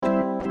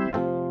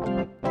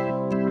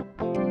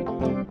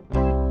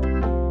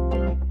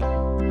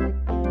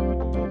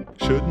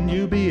Shouldn't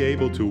you be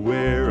able to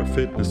wear a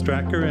fitness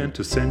tracker and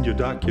to send your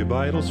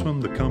vitals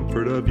from the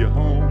comfort of your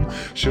home?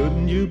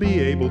 Shouldn't you be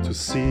able to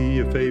see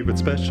your favorite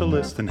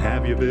specialist and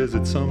have your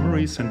visit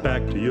summary sent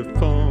back to your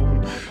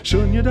phone?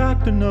 Shouldn't your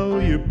doctor know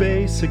your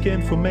basic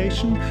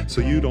information so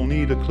you don't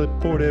need a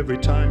clipboard every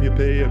time you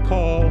pay a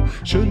call?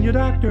 Shouldn't your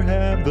doctor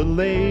have the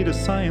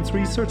latest science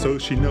research so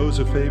she knows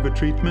her favorite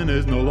treatment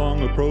is no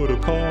longer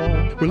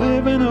protocol? We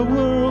live in a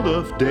world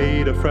of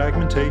data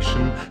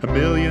fragmentation, a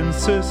million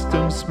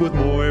systems with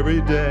more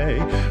every day.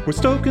 We're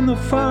stoking the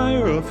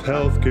fire of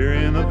healthcare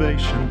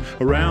innovation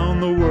around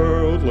the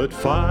world. Let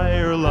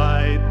FHIR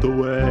light the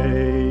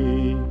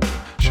way.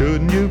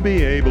 Shouldn't you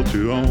be able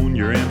to own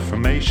your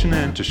information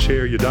and to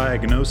share your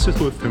diagnosis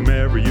with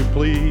whomever you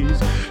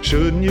please?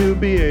 Shouldn't you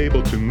be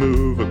able to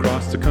move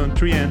across the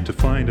country and to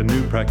find a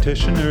new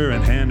practitioner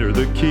and hand her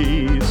the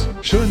keys?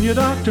 Shouldn't your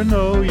doctor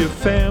know your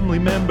family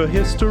member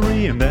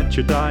history and that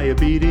your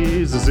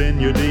diabetes is in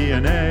your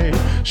DNA?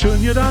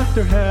 Shouldn't your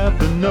doctor have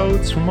the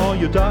notes from all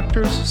your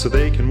doctors so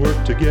they can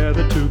work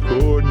together to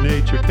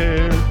coordinate your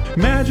care?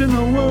 Imagine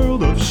a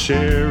world of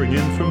sharing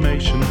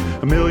information,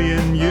 a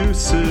million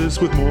uses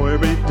with more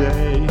every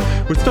day.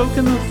 We're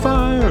stoking the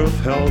fire of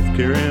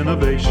healthcare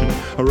innovation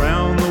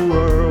around the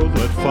world.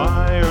 Let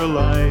FHIR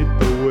light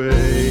the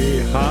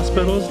way.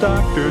 Hospitals,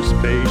 doctors,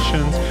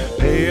 patients,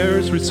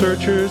 payers,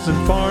 researchers, and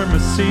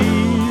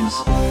pharmacies,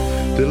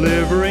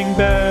 delivering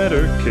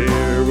better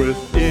care with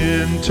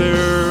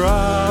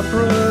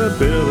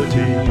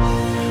interoperability.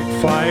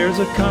 FHIR's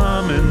a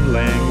common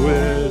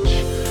language,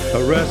 a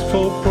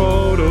RESTful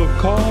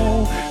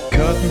protocol,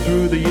 cutting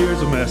through the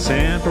years of mess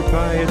and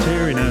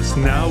proprietariness.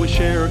 Now we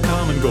share a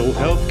common goal.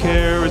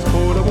 Healthcare is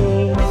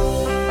portable.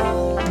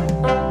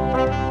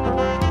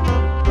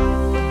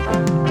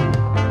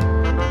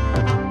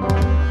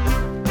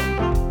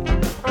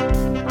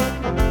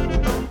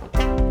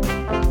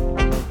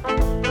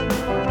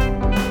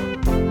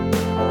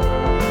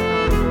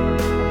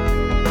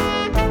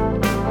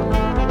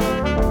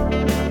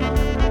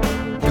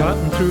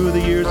 Through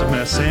the years of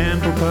mess and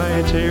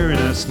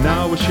proprietariness,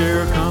 now we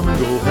share a common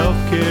goal.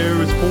 Healthcare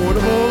is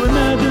portable.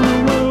 Imagine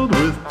a world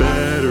with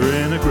better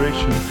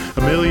integration,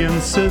 a million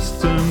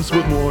systems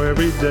with more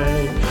every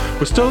day.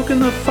 We're stoking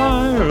the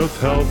fire of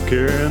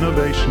healthcare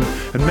innovation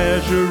and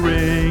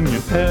measuring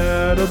in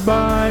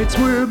petabytes.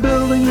 We're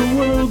building a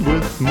world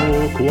with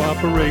more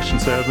cooperation,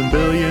 7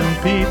 billion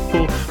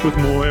people with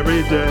more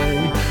every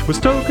day. We're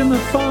stoking the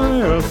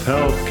fire of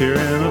healthcare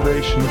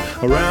innovation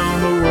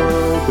around the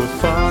world. The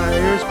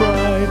fire's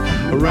bright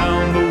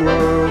around the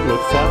world.